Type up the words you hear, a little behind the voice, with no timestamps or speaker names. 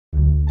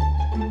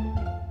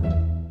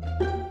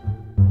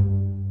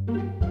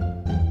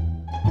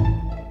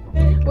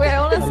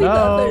seen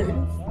others.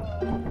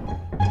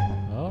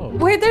 Oh.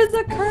 Wait, there's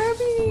a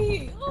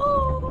Kirby.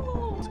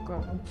 Oh. Let's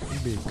go.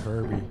 Be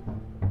Kirby.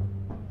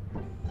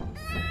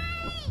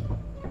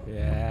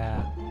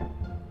 Yeah.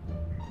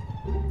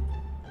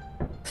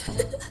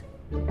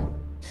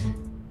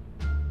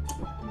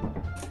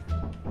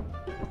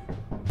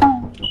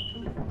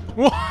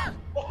 What?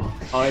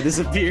 Oh, it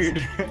disappeared.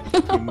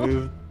 It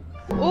moved.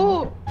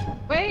 Oh,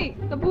 wait,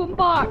 the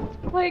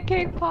boombox. Play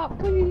Cake Pop,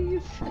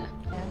 please.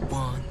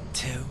 1,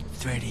 2,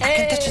 3. Hey. I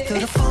can touch you through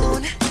the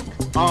phone.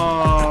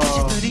 Oh. Touch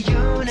you through the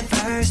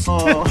universe.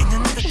 Oh. In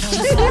another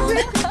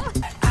time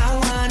zone. I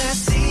wanna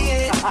see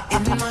it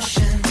in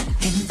motion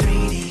in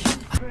 3D.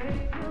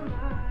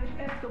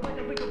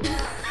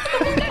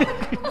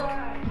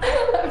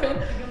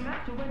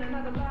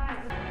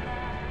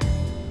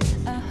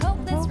 A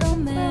hopeless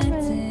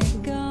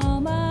romantic all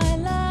my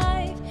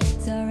life,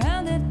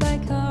 surrounded by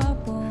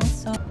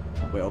couples.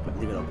 Wait, open.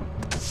 Leave it open.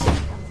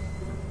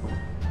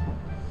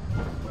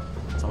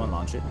 Someone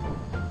launch it.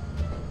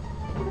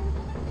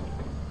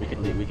 We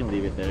can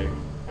leave it there.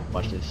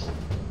 Watch this.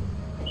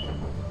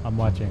 I'm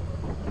watching.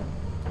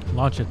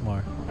 Launch it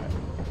more.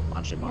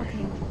 Launch it, Mark.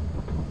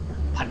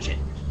 Punch it.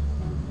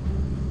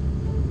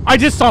 I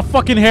just saw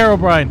fucking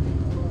Herobrine.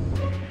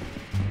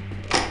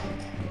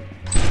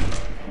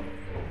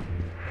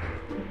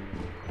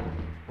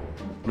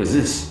 What is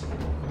this? I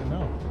don't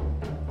know.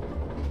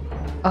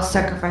 I'll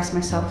sacrifice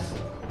myself.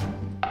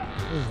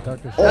 This is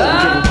dark as shit.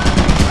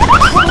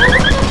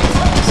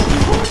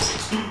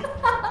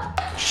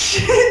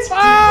 Shit!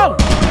 Oh!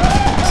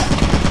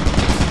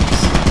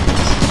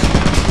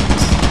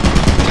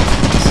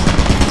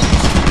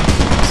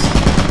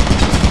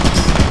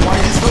 Why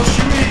is it still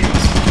shooting?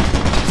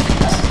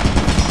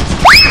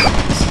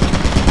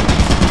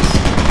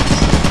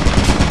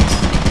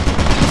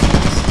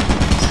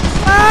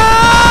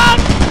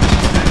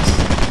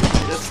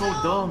 That's so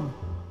dumb.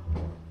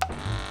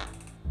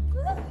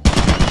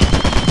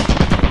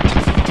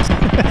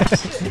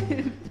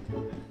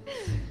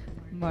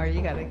 Mar,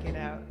 you gotta get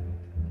out.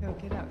 Go,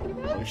 get out. Get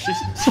out.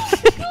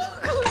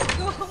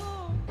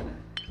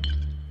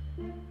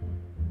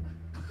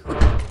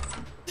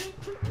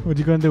 What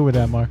you gonna do with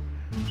that, Mar?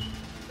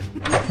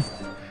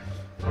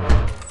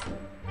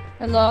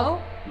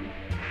 Hello?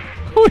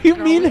 What do you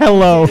mean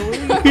hello?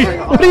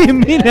 What do you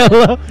mean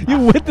hello? You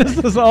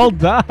witnessed us all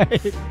die.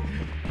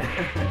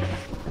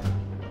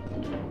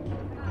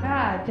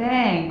 God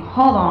dang.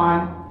 Hold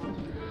on.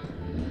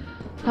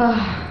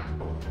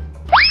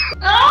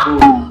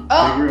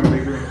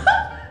 Big room.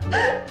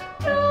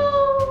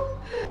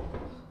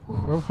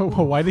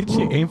 Why did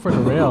she aim for the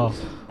rail?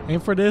 Aim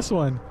for this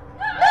one.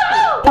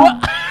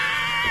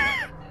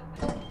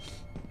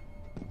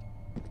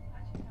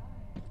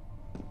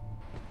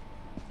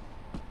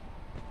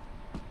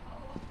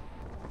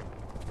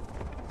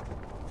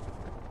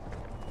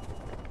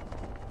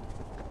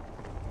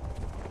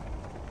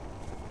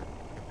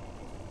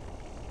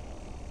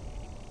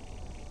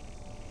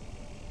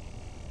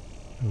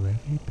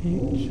 Ready,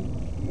 Peach?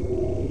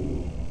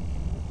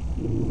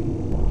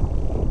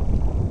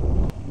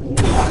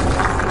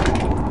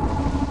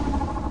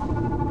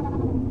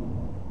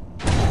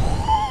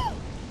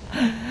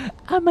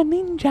 I'm a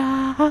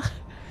ninja.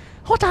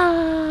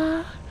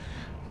 Wata!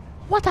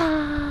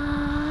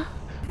 Wata!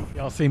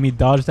 Y'all see me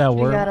dodge that You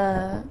word?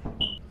 got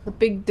the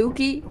big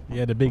dookie.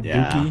 Yeah, the big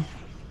Yeah. dookie.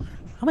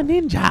 I'm a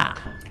ninja.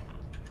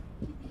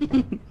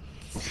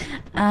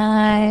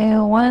 I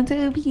want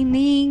to be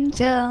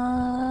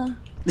ninja.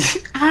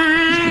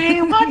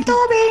 I want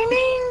to be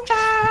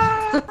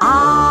ninja.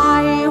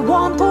 I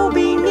want to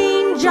be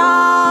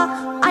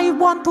ninja. I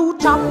want to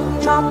chop,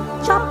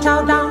 chop, chop,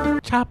 chow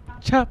down. Chop,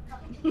 chop.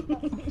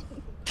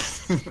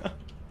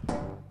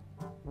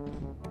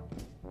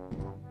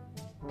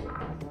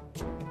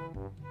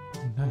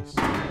 Nice.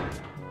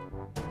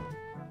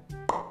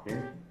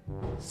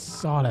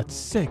 Saw that's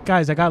sick.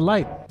 Guys, I got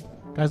light.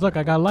 Guys, look,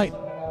 I got light.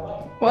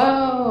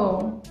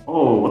 Whoa.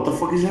 Oh, what the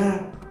fuck is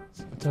that?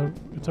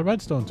 It's a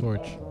redstone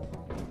torch.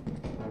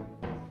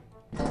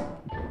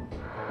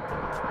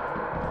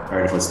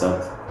 Alright,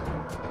 footsteps.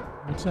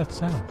 What's that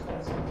sound?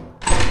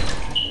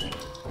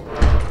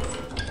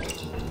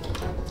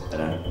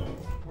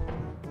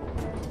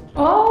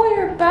 Oh,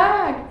 you're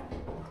back.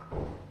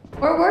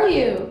 Where were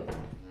you?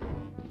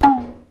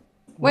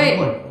 Wait.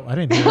 I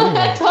didn't hear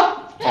anyone.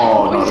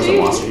 Oh no, there's a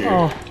monster here.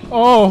 Oh,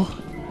 oh.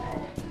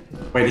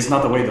 Wait, this is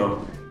not the way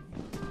though.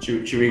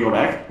 Should we go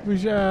back? We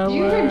shall, Do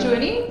you hear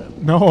Junie?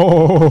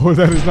 No,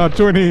 that is not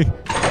 20.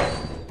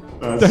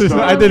 That's That is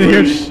not, I didn't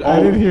hear. I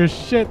Oh. didn't hear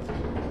shit.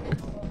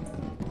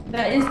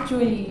 That is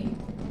Junie.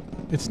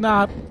 It's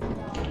not.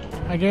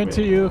 I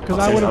guarantee you, because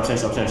I would have.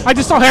 Upstairs. I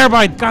just saw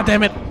Herobrine. God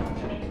damn it!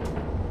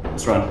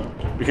 Let's run.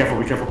 Be careful,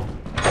 be careful.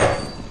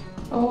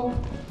 Oh.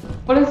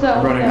 What is that?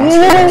 I'm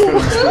running.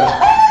 What's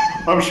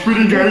that? I'm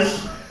shooting,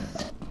 guys.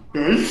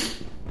 Guys.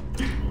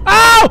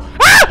 Ow!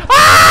 Ah!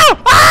 Ah!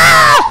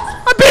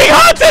 Ah! I'm being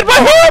haunted by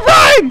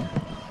Herobrine!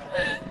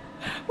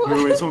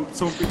 Wait, so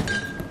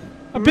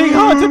I'm being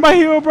haunted by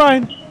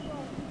Herobrine.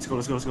 let's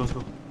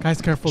go. Guys,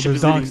 careful. Ship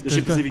There's is leaving, dogs. the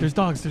ship is leaving. There's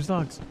dogs. There's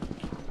dogs.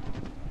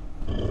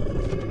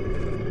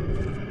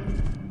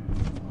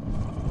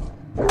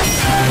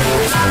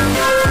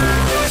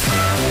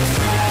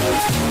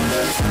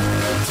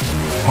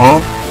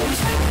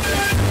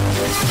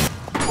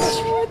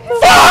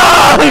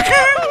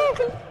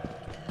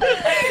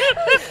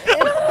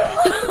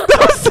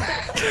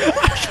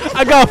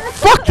 I got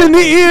fucked in the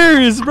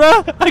ears,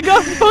 bro. I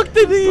got fucked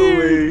in the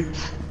ears. way.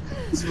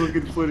 It's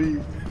fucking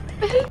funny.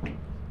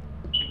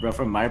 Bro,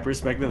 from my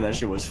perspective, that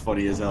shit was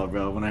funny as hell,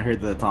 bro. When I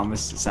heard the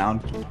Thomas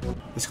sound.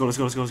 Let's go, let's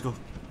go, let's go, let's go.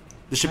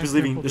 The ship is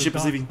leaving. The ship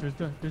is leaving.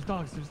 There's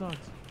dogs. There's dogs.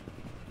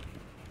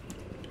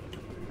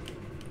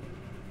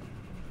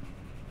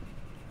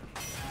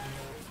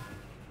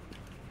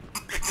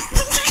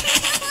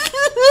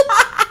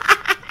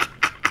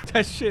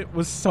 That shit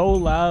was so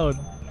loud.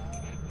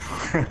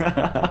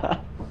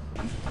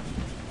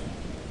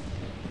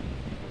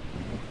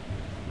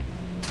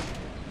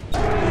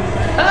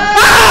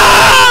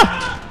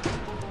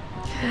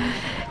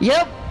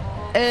 Yep.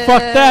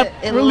 Fuck that.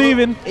 We're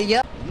leaving.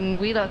 Yep.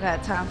 We don't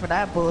got time for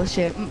that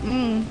bullshit.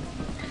 Mm-mm.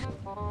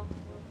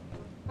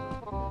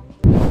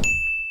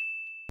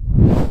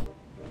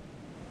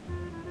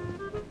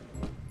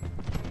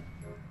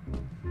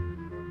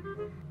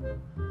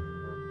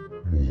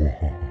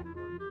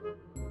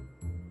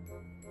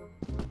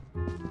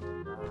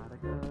 Not a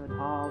good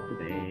haul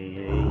today.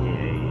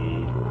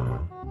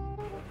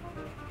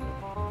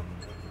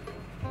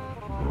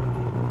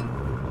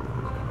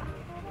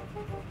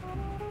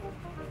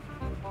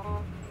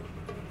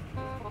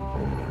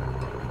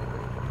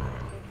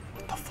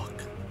 What the fuck?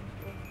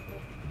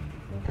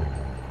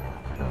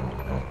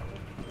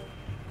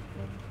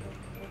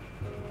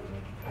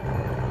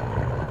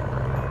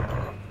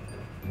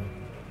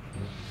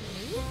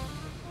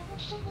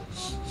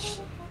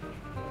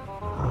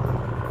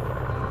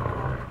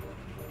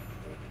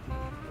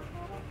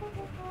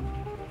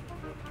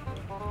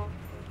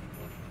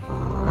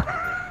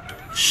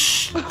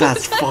 Shh,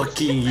 that's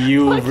fucking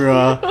you,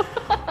 bruh.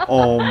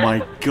 Oh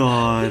my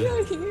god.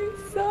 You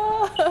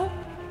suck.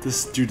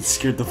 This dude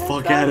scared the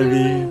fuck out of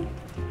me.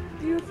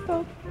 You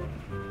suck.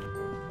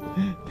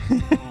 Oh my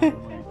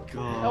That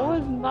god.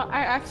 was not.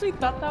 I actually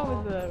thought that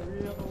was a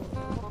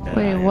real.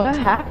 Wait, what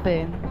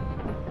happened?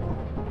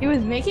 He was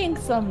making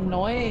some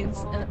noise,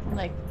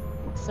 like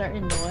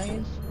certain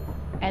noise,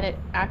 and it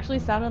actually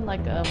sounded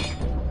like a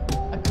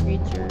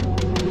creature.